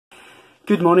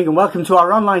Good morning and welcome to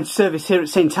our online service here at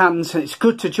St Anne's. It's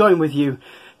good to join with you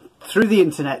through the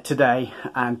internet today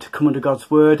and to come under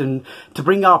God's word and to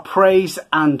bring our praise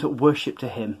and worship to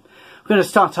him. We're going to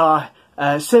start our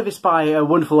service by a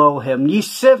wonderful old hymn. Ye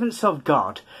servants of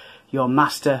God, your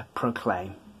master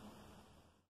proclaim.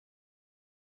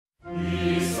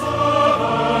 Ye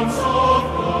servants of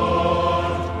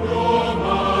God, your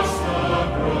master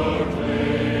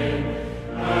proclaim,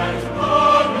 and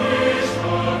publish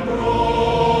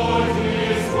abroad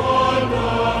his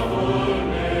wonderful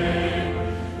name,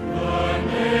 the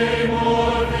name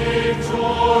of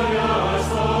victorious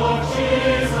of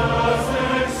Jesus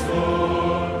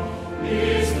extol.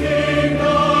 His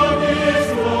kingdom is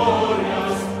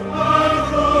glorious and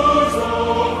rules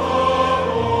over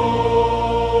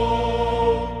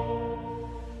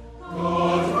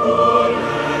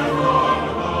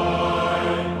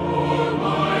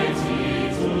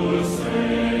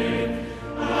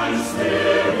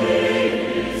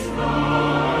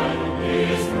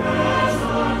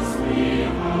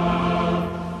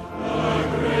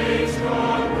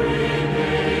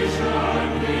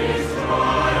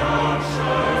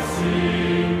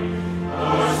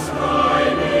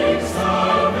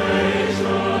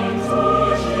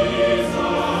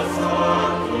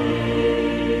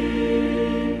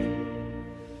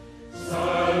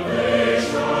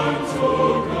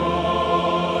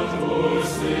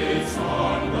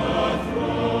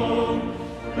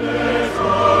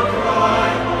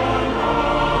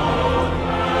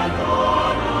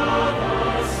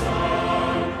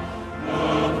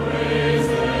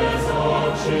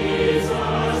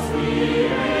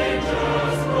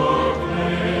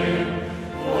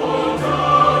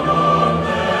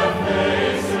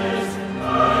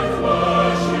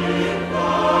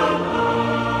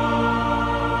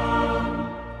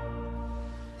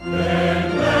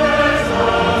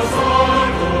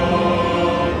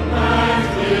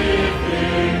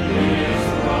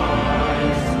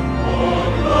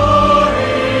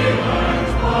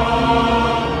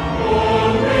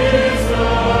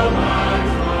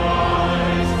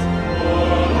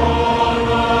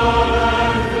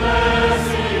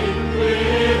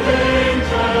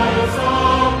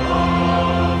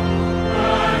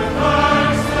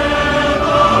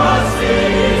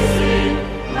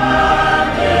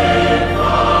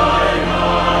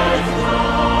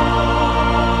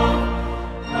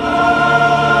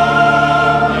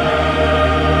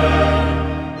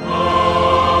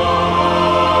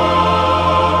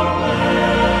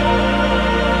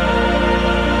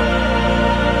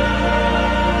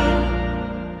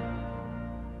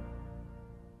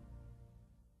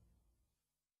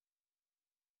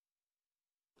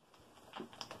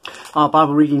Our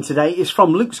Bible reading today is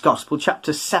from Luke's Gospel,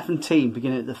 chapter 17,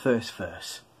 beginning at the first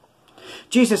verse.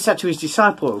 Jesus said to his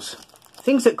disciples,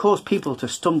 "Things that cause people to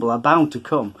stumble are bound to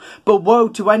come, but woe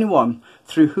to anyone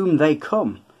through whom they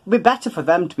come. It would be better for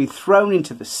them to be thrown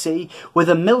into the sea with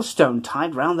a millstone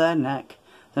tied round their neck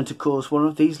than to cause one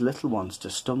of these little ones to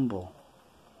stumble.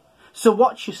 So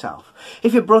watch yourself.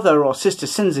 If your brother or sister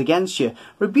sins against you,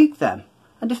 rebuke them,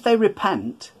 and if they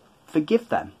repent, forgive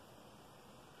them.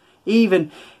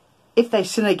 Even if they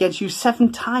sin against you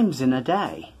 7 times in a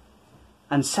day,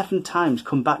 and 7 times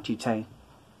come back to you saying,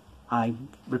 I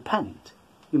repent,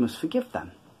 you must forgive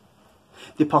them."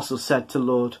 The apostles said to the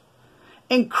Lord,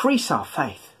 "Increase our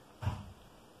faith."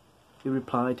 He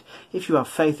replied, "If you have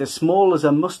faith as small as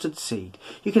a mustard seed,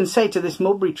 you can say to this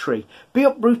mulberry tree, be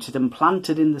uprooted and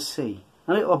planted in the sea,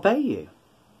 and it will obey you.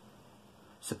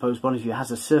 Suppose one of you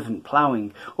has a servant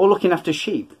ploughing or looking after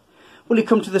sheep. Will he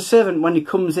come to the servant when he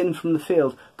comes in from the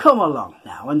field? 'Come along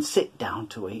now and sit down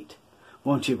to eat'?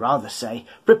 Won't you rather say,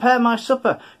 'Prepare my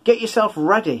supper, get yourself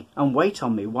ready and wait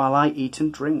on me while I eat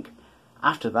and drink.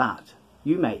 After that,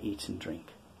 you may eat and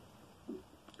drink'?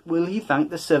 Will he thank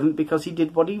the servant because he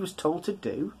did what he was told to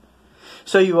do?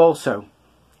 So you also,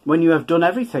 when you have done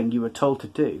everything you were told to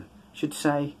do, should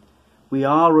say, 'We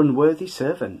are unworthy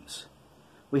servants.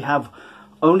 We have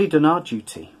only done our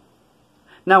duty.'"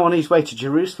 Now on his way to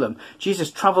Jerusalem,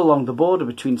 Jesus travelled along the border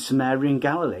between Samaria and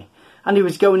Galilee, and he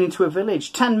was going into a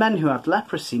village. 10 men who had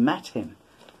leprosy met him.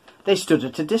 They stood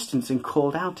at a distance and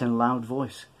called out in a loud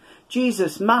voice,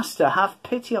 "Jesus, Master, have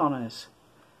pity on us."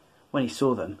 When he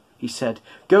saw them, he said,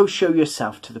 "Go show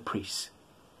yourself to the priests."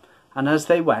 And as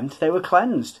they went, they were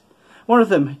cleansed. One of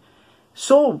them,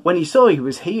 when he saw he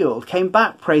was healed, came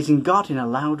back praising God in a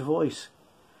loud voice.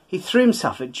 He threw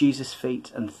himself at Jesus'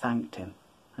 feet and thanked him,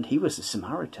 and he was a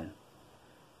Samaritan.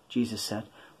 Jesus said,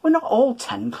 "Were not all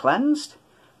 10 cleansed?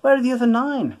 Where are the other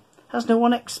 9? Has no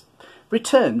one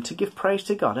returned to give praise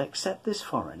to God except this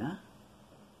foreigner?"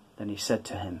 Then he said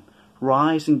to him,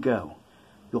 "Rise and go.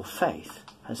 Your faith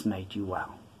has made you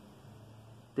well.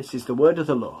 This is the word of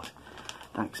the Lord.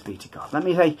 Thanks be to God. Let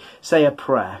me say a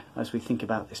prayer as we think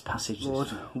about this passage. Lord,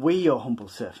 we, your humble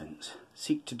servants,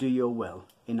 seek to do your will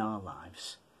in our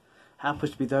lives. Help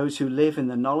us to be those who live in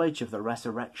the knowledge of the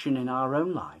resurrection in our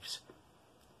own lives.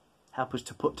 Help us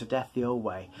to put to death the old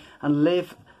way and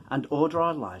live and order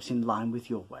our lives in line with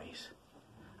your ways.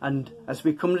 And as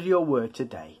we come to your word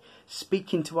today,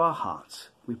 speak into our hearts,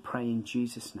 we pray in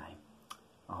Jesus' name.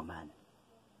 Amen.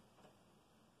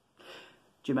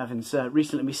 Jim Evans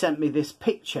recently sent me this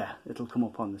picture. It'll come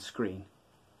up on the screen.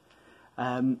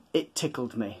 It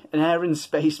tickled me. An air and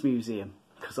space museum.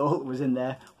 Because all that was in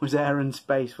there was air and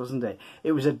space, wasn't it?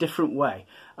 It was a different way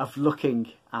of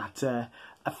looking at a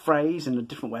phrase and a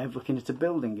different way of looking at a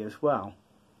building as well.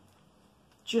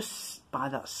 Just by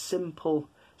that simple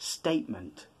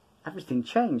statement, everything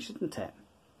changed, didn't it?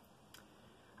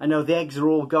 I know the eggs are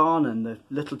all gone and the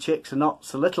little chicks are not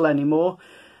so little anymore,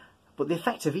 but the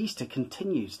effect of Easter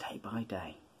continues day by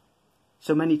day.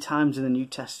 So many times in the New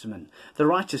Testament, the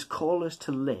writers call us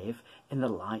to live in the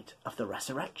light of the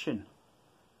resurrection.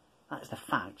 That is the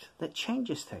fact that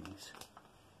changes things.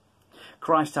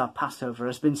 Christ, our Passover,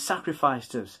 has been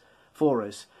sacrificed for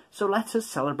us, so let us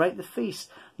celebrate the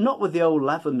feast, not with the old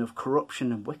leaven of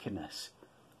corruption and wickedness,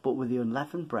 but with the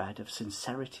unleavened bread of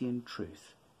sincerity and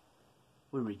truth.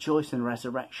 We rejoice in the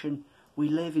resurrection, we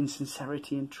live in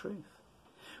sincerity and truth.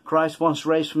 Christ, once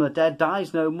raised from the dead,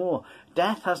 dies no more.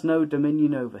 Death has no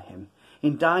dominion over him.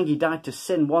 In dying, he died to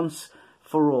sin once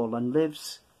for all, and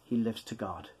he lives to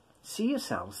God. See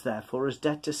yourselves, therefore, as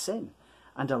dead to sin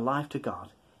and alive to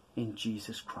God in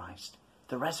Jesus Christ.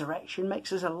 The resurrection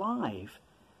makes us alive,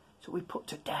 so we put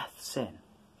to death sin.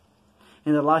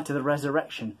 In the light of the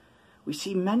resurrection, we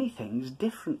see many things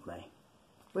differently.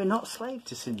 We're not slaves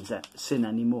to sin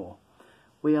anymore.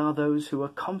 We are those who are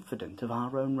confident of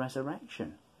our own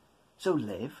resurrection. So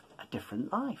live a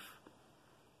different life.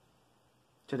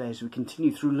 Today, as we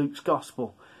continue through Luke's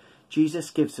Gospel,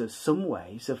 Jesus gives us some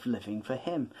ways of living for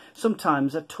him.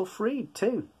 Sometimes a tough read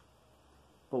too.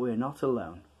 But we're not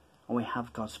alone. And we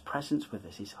have God's presence with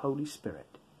us, his Holy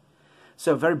Spirit.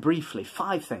 So very briefly,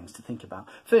 5 things to think about.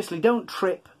 Firstly, don't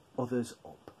trip others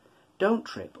up. Don't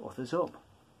trip others up.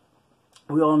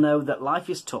 We all know that life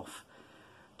is tough.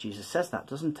 Jesus says that,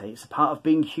 doesn't he? It's a part of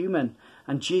being human.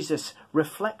 And Jesus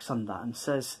reflects on that and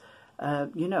says,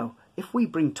 if we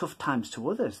bring tough times to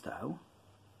others, though,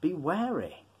 be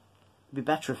wary. It'd be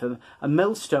better if a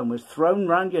millstone was thrown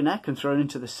round your neck and thrown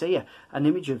into the sea, an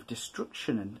image of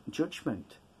destruction and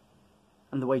judgment.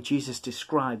 And the way Jesus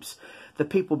describes the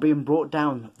people being brought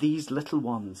down, these little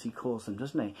ones, he calls them,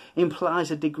 doesn't he?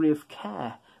 Implies a degree of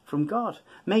care from God.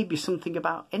 Maybe something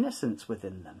about innocence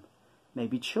within them.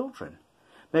 Maybe children.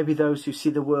 Maybe those who see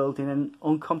the world in an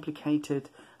uncomplicated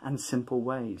and simple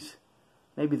ways.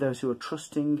 Maybe those who are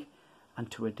trusting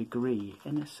and to a degree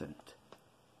innocent.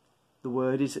 The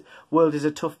world is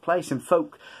a tough place, and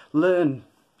folk do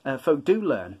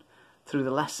learn through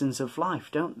the lessons of life,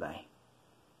 don't they?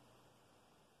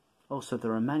 Also,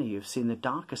 there are many who have seen the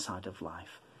darker side of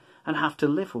life and have to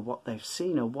live with what they've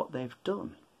seen or what they've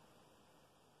done.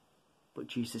 But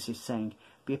Jesus is saying,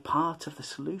 be a part of the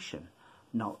solution,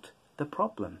 not the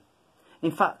problem.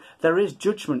 In fact, there is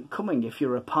judgment coming if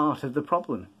you're a part of the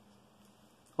problem.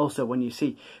 Also, when you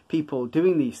see people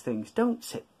doing these things, don't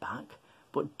sit back,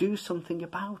 but do something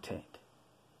about it.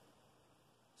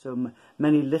 So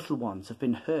many little ones have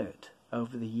been hurt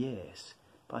over the years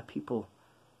by people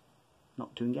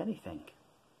not doing anything.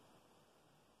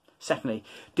 Secondly,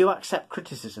 do accept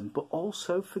criticism, but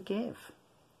also forgive.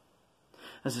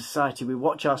 As a society, we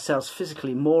watch ourselves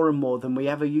physically more and more than we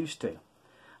ever used to.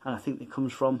 And I think it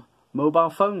comes from mobile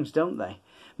phones, don't they?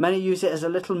 Many use it as a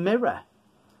little mirror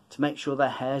to make sure their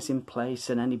hair's in place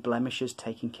and any blemishes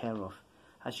taken care of.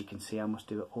 As you can see, I must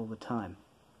do it all the time.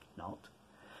 Not.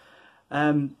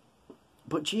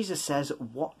 But Jesus says,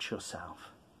 watch yourself.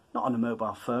 Not on a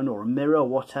mobile phone or a mirror or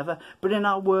whatever, but in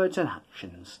our words and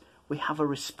actions. We have a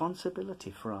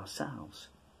responsibility for ourselves.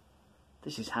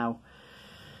 This is how...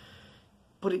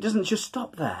 But it doesn't just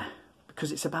stop there,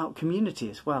 because it's about community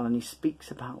as well, and he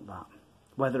speaks about that.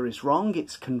 Whether it's wrong,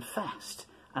 it's confessed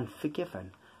and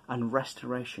forgiven, and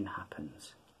restoration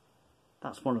happens.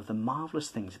 That's one of the marvellous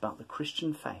things about the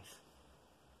Christian faith.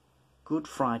 Good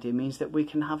Friday means that we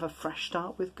can have a fresh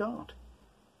start with God.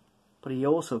 But he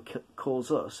also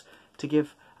calls us to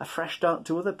give a fresh start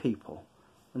to other people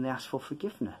when they ask for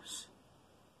forgiveness.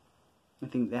 I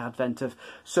think the advent of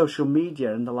social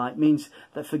media and the like means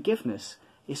that forgiveness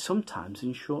is sometimes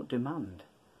in short demand.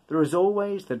 There is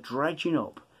always the dredging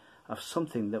up of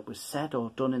something that was said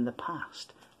or done in the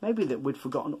past, maybe that we'd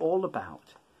forgotten all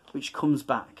about, which comes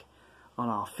back on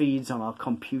our feeds, on our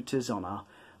computers, on our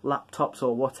laptops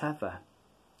or whatever.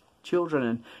 Children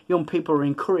and young people are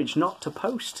encouraged not to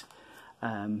post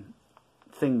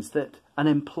things that an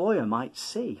employer might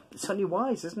see. It's only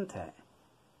wise, isn't it?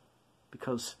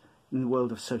 Because in the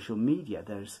world of social media,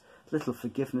 there's little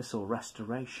forgiveness or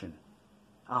restoration.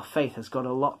 Our faith has got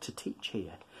a lot to teach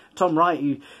here. Tom Wright,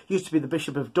 who used to be the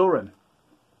Bishop of Durham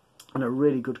and a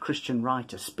really good Christian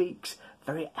writer, speaks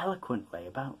very eloquently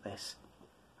about this.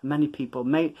 Many people,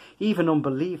 even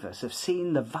unbelievers, have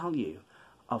seen the value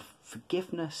of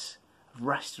forgiveness, of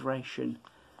restoration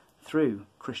through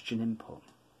Christian input.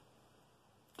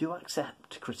 Do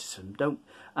accept criticism,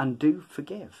 do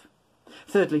forgive.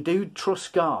 Thirdly, do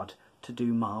trust God to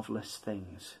do marvellous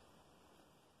things.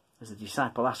 As the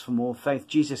disciple asks for more faith,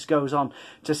 Jesus goes on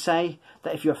to say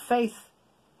that if you have faith,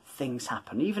 things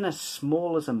happen, even as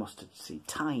small as a mustard seed,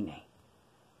 tiny.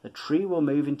 The tree will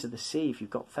move into the sea if you've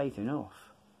got faith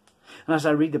enough. And as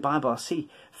I read the Bible, I see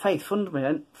faith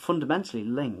fundamentally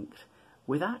linked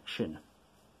with action.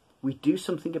 We do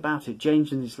something about it.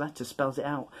 James in his letter spells it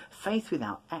out. Faith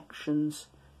without actions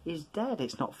is dead.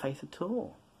 It's not faith at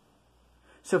all.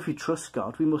 So if we trust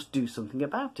God, we must do something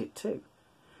about it too.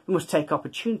 We must take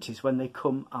opportunities when they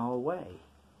come our way.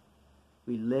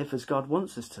 We live as God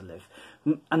wants us to live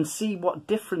and see what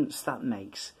difference that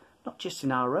makes, not just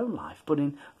in our own life, but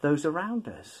in those around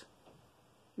us.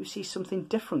 We see something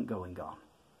different going on.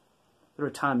 There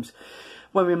are times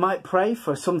when we might pray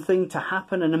for something to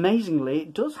happen, and amazingly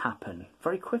it does happen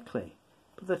very quickly.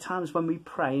 But there are times when we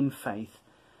pray in faith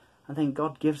and then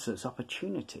God gives us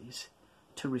opportunities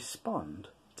to respond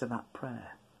to that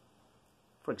prayer.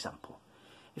 For example,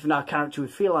 if in our character we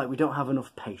feel like we don't have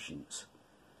enough patience,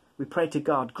 we pray to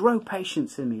God, grow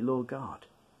patience in me, Lord God.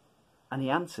 And he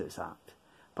answers that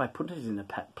by putting us in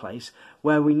a place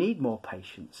where we need more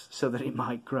patience so that it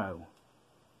might grow.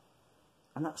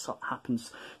 And that's what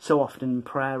happens so often in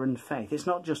prayer and faith. It's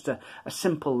not just a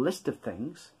simple list of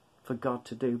things for God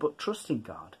to do, but trusting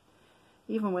God,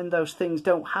 even when those things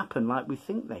don't happen like we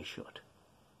think they should.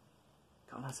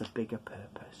 God has a bigger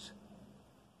purpose.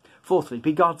 Fourthly,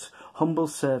 be God's humble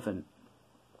servant.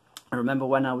 I remember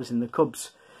when I was in the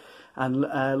Cubs and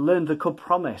learned the Cub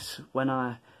promise when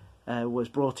I was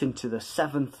brought into the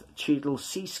 7th Cheadle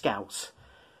Sea Scouts,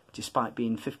 despite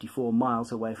being 54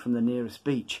 miles away from the nearest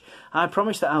beach. I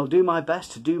promised that I'll do my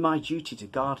best to do my duty to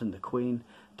God and the Queen,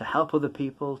 to help other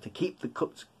people, to keep the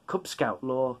Cub Scout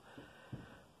law.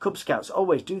 Cub Scouts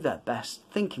always do their best,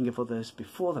 thinking of others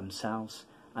before themselves,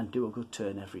 and do a good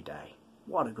turn every day.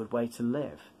 What a good way to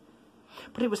live.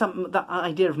 But it was that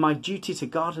idea of my duty to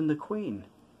God and the Queen.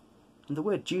 And the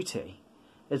word duty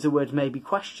is a word maybe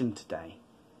questioned today,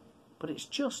 but it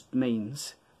just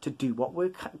means to do what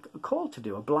we're called to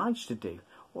do, obliged to do,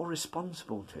 or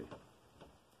responsible to.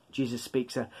 Jesus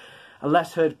speaks a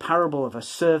less heard parable of a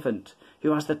servant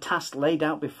who has the task laid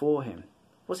out before him.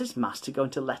 Was his master going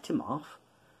to let him off?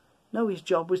 No, his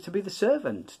job was to be the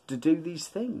servant, to do these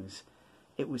things.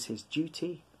 It was his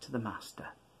duty to the master.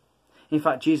 In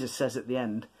fact, Jesus says at the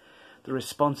end, the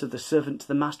response of the servant to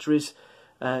the master is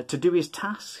to do his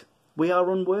task. We are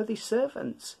unworthy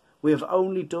servants. We have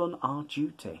only done our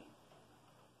duty.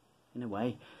 In a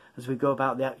way, as we go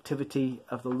about the activity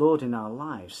of the Lord in our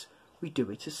lives, we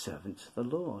do it as servants of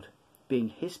the Lord, being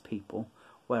his people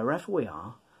wherever we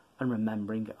are and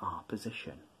remembering our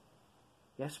position.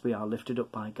 Yes, we are lifted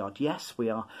up by God. Yes, we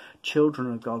are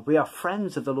children of God. We are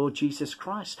friends of the Lord Jesus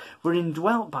Christ. We're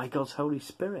indwelt by God's Holy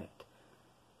Spirit.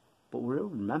 But we'll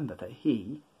remember that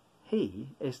he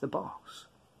is the boss.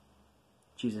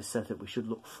 Jesus said that we should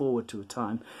look forward to a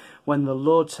time when the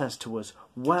Lord says to us,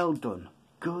 well done,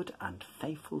 good and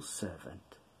faithful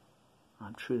servant.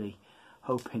 I'm truly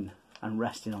hoping and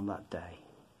resting on that day.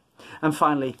 And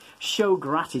finally, show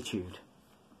gratitude.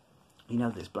 You know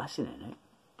there's blessing in it.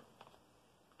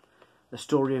 The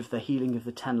story of the healing of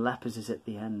the 10 lepers is at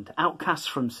the end. Outcasts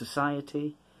from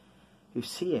society who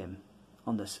see him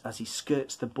as he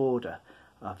skirts the border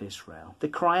of Israel. They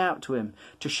cry out to him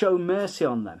to show mercy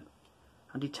on them.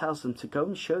 And he tells them to go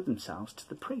and show themselves to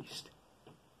the priest.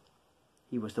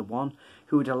 He was the one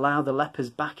who would allow the lepers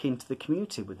back into the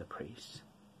community with the priests.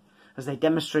 As they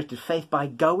demonstrated faith by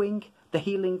going, the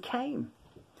healing came.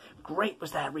 Great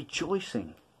was their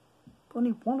rejoicing. But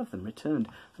only one of them returned,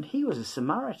 and he was a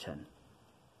Samaritan.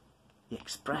 He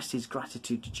expressed his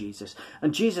gratitude to Jesus,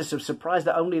 and Jesus was surprised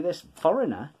that only this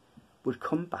foreigner would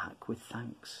come back with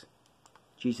thanks.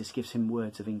 Jesus gives him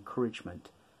words of encouragement.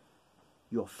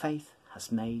 Your faith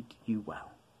has made you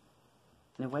well.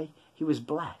 In a way, he was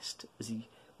blessed as he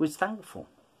was thankful.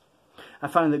 I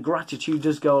found that gratitude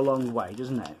does go a long way,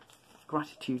 doesn't it?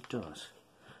 Gratitude does.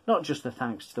 Not just the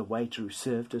thanks to the waiter who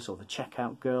served us, or the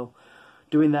checkout girl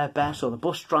doing their best, or the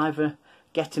bus driver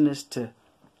getting us to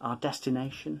our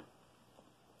destination.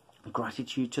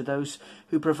 Gratitude to those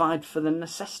who provide for the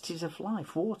necessities of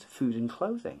life, water, food and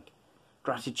clothing.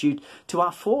 Gratitude to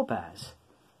our forebears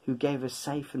who gave us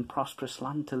safe and prosperous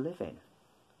land to live in.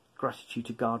 Gratitude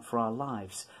to God for our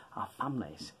lives, our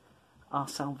families, our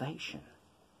salvation.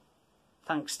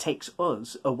 Thanks takes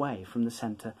us away from the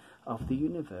centre of the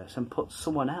universe and puts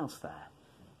someone else there.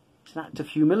 It's an act of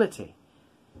humility.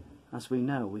 As we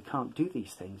know, we can't do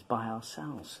these things by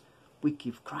ourselves. We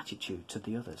give gratitude to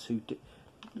the others who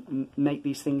make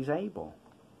these things able.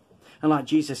 And like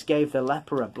Jesus gave the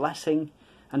leper a blessing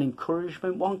and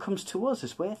encouragement, one comes to us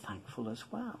as we're thankful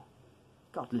as well.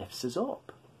 God lifts us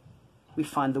up. We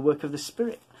find the work of the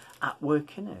Spirit at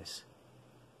work in us.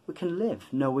 We can live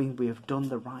knowing we have done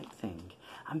the right thing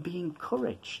and be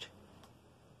encouraged.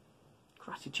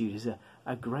 Gratitude is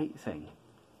a great thing.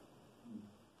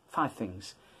 5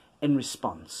 things in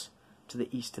response to the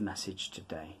Easter message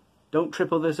today. Don't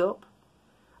trip others up.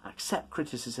 Accept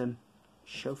criticism.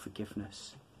 Show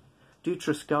forgiveness. Do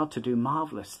trust God to do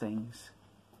marvellous things.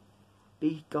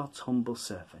 Be God's humble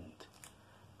servant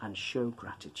and show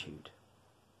gratitude.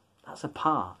 That's a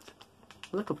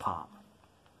little part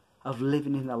of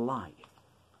living in the light.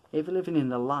 If we're living in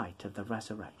the light of the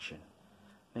resurrection,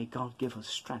 may God give us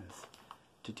strength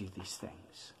to do these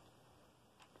things.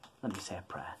 Let me say a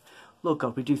prayer. Lord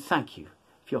God, we do thank you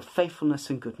for your faithfulness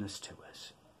and goodness to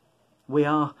us. We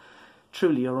are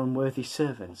truly your unworthy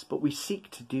servants, but we seek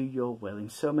to do your will in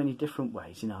so many different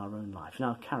ways in our own life, in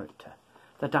our character,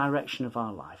 the direction of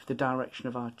our life, the direction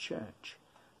of our church,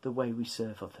 the way we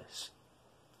serve others.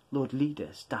 Lord, lead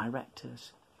us, direct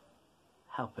us,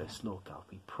 help us, Lord God,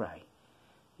 we pray.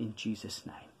 In Jesus'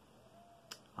 name,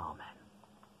 amen.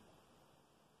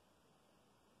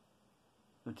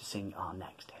 We're going to sing our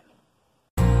next hymn.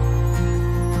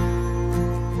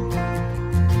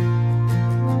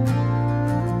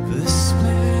 The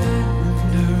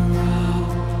splendor of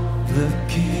the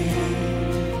King,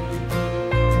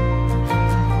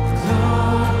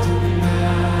 clothed in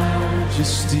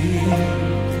majesty,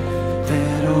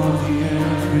 let all the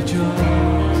earth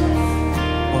rejoice,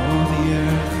 all the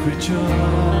earth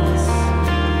rejoice.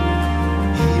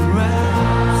 He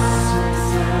wraps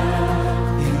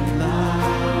himself in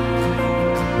light,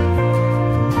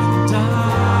 and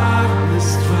darkness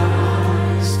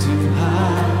tries to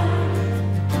hide.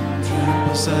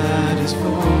 Trembles at his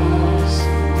voice,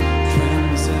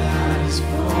 trembles at his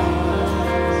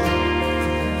voice.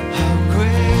 How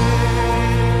great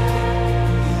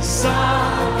is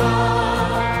our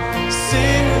God!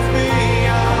 Sing with me,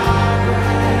 how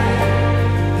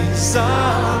great is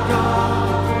our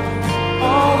God!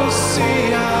 All will see.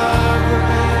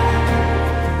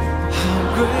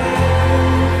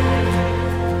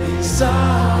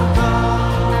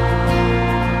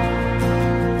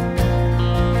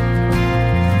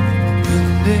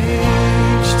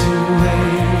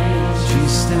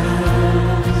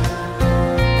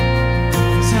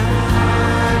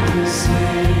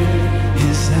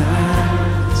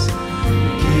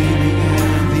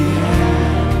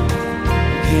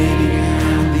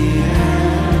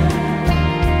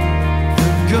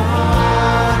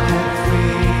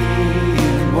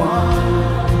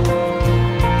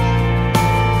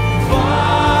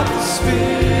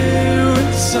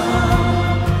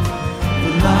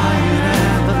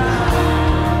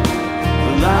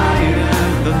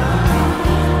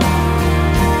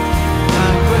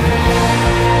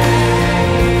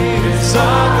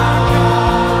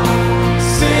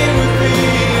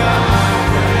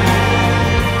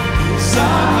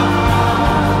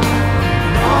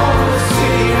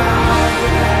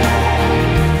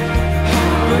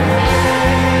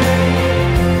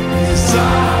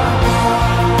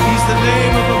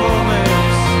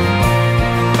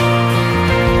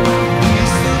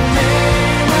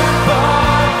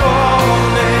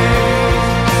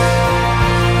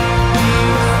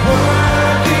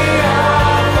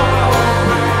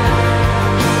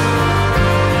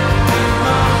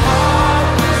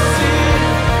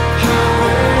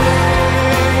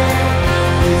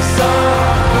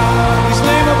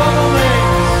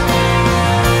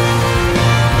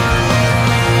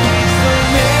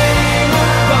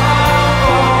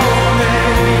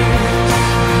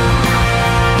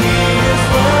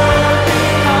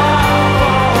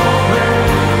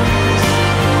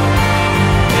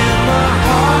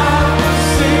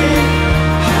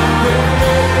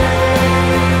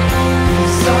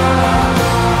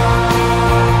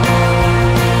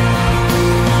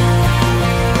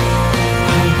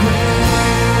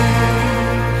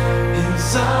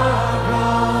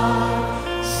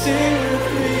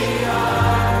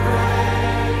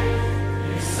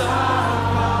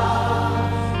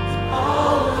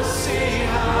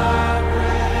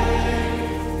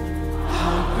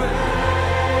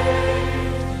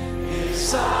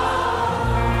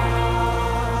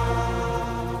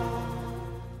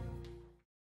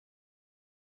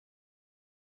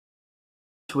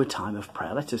 to a time of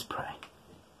prayer. Let us pray.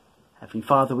 Heavenly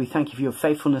Father, we thank you for your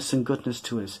faithfulness and goodness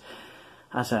to us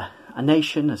as a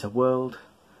nation, as a world,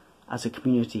 as a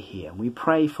community here. We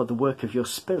pray for the work of your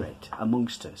Spirit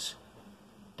amongst us.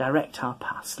 Direct our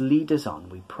paths, lead us on,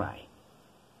 we pray.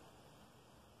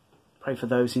 Pray for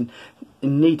those in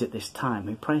need at this time.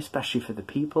 We pray especially for the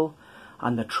people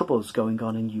and the troubles going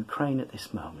on in Ukraine at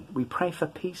this moment. We pray for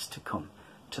peace to come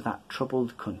to that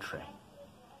troubled country.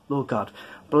 Lord God,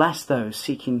 bless those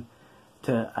seeking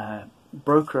to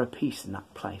broker a peace in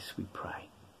that place, we pray.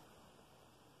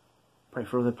 Pray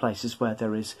for other places where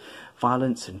there is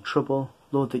violence and trouble.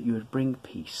 Lord, that you would bring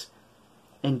peace,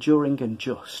 enduring and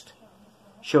just,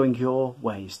 showing your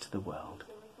ways to the world.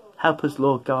 Help us,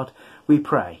 Lord God, we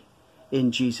pray,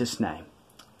 in Jesus' name.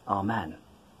 Amen.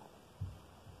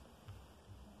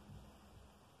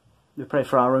 We pray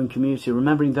for our own community,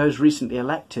 remembering those recently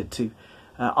elected to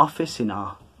office in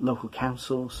our local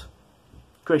councils.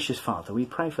 Gracious Father, we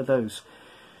pray for those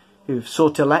who have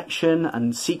sought election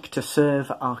and seek to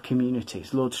serve our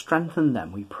communities. Lord, strengthen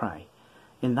them, we pray,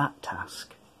 in that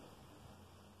task.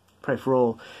 Pray for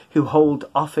all who hold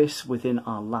office within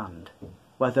our land,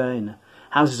 whether in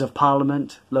Houses of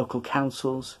Parliament, local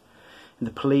councils, in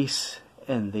the police,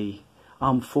 in the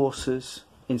armed forces,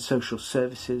 in social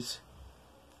services,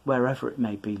 wherever it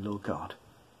may be, Lord God.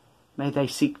 May they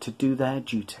seek to do their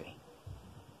duty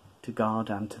to God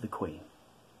and to the Queen.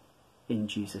 In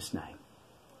Jesus' name.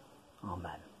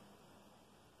 Amen.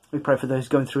 We pray for those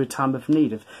going through a time of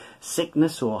need, of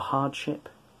sickness or hardship.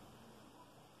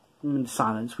 In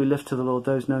silence, we lift to the Lord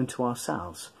those known to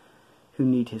ourselves who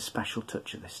need his special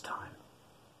touch at this time.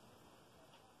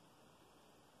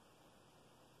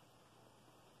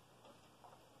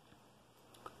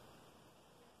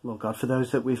 Lord God, for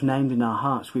those that we've named in our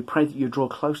hearts, we pray that you draw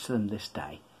close to them this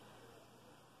day.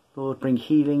 Lord, bring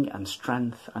healing and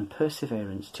strength and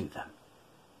perseverance to them.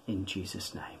 In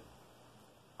Jesus' name.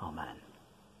 Amen.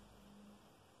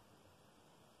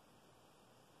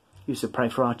 We used to pray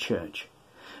for our church.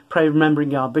 Pray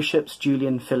remembering our bishops,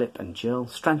 Julian, Philip and Jill.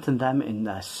 Strengthen them in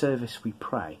their service, we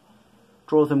pray.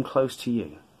 Draw them close to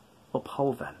you.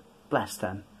 Uphold them. Bless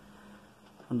them.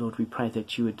 And Lord, we pray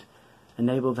that you would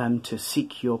enable them to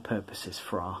seek your purposes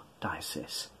for our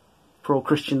diocese. For all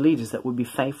Christian leaders that would be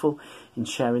faithful in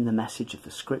sharing the message of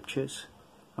the Scriptures.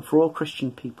 And for all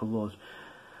Christian people, Lord,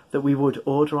 that we would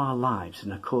order our lives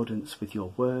in accordance with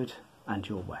your word and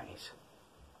your ways.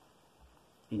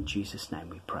 In Jesus' name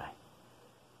we pray.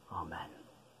 Amen.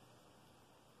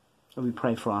 And we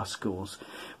pray for our schools.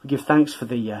 We give thanks for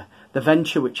the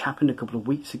venture which happened a couple of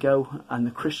weeks ago and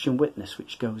the Christian witness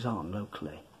which goes on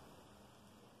locally.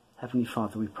 Heavenly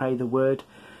Father, we pray the word,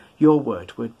 your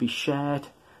word, would be shared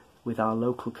with our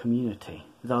local community,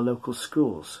 with our local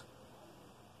schools.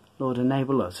 Lord,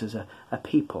 enable us as a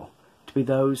people to be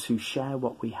those who share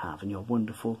what we have in your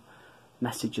wonderful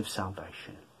message of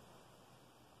salvation.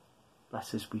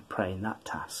 Bless us, we pray, in that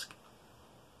task.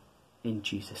 In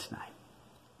Jesus' name.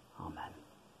 Amen.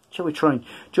 Shall we try and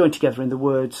join together in the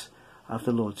words of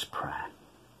the Lord's Prayer?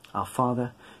 Our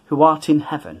Father, who art in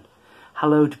heaven,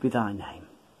 hallowed be thy name.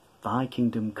 Thy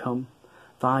kingdom come,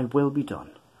 thy will be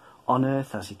done, on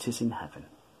earth as it is in heaven.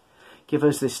 Give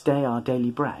us this day our daily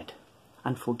bread,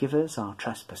 and forgive us our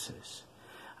trespasses,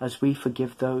 as we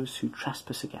forgive those who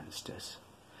trespass against us.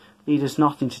 Lead us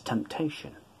not into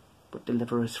temptation, but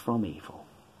deliver us from evil.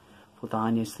 For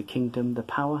thine is the kingdom, the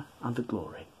power, and the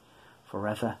glory,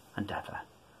 forever and ever.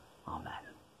 Amen.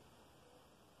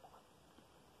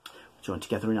 We'll join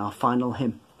together in our final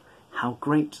hymn, How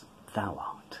Great Thou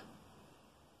Art.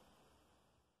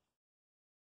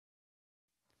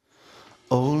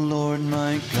 O Lord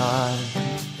my God,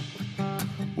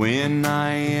 when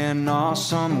I in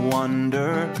awesome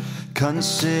wonder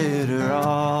consider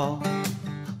all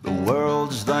the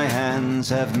worlds thy hands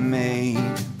have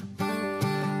made,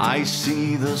 I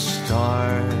see the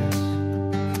stars,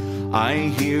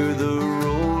 I hear the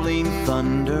rolling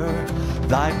thunder,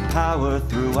 thy power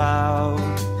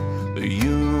throughout the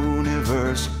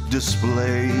universe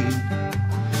displayed.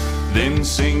 Then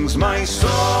sings my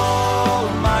soul,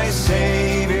 my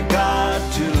Savior God,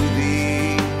 to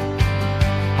thee.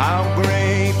 How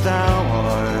great thou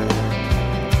art,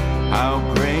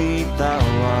 how great thou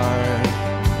art.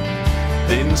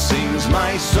 Then sings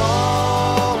my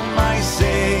soul, my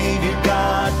Savior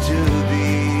God, to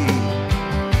thee.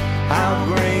 How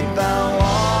great thou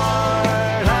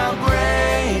art, how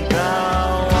great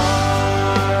thou art.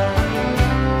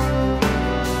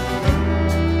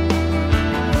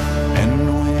 And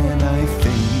when I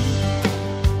think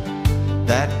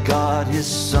that God his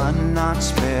Son not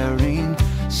sparing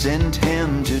sent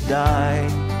him to die,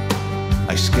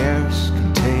 I scarce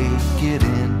can take it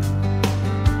in,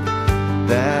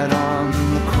 that on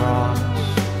the cross,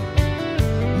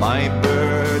 my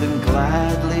burden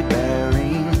gladly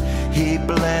bearing, he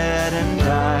bled and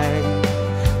died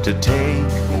to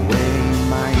take away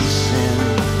my sin.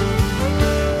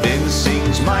 Then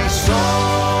sings my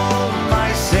soul,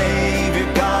 my Savior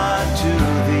God, to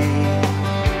thee.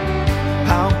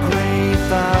 How great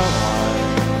thou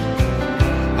art,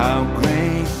 how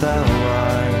great thou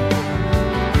art.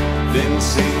 Then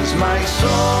sings my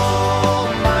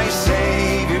soul, my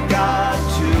Savior God,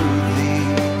 to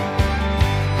thee.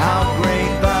 How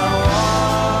great thou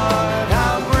art,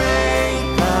 how great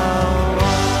thou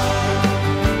art.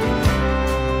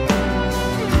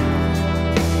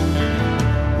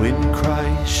 When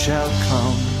Christ shall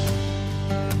come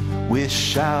with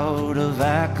shout of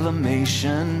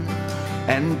acclamation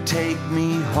and take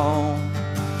me home,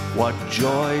 what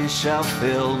joy shall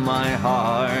fill my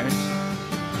heart.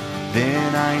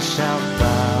 Then I shall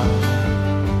bow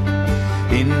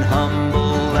in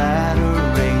humble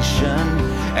adoration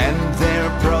and there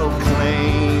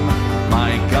proclaim,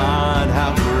 my God,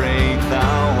 how great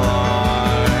thou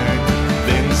art.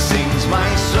 Then sings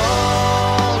my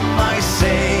soul, my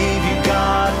Savior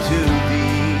God, to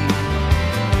thee.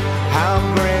 How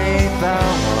great thou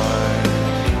art,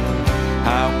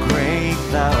 how great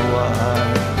thou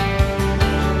art.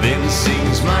 Then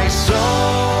sings my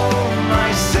soul,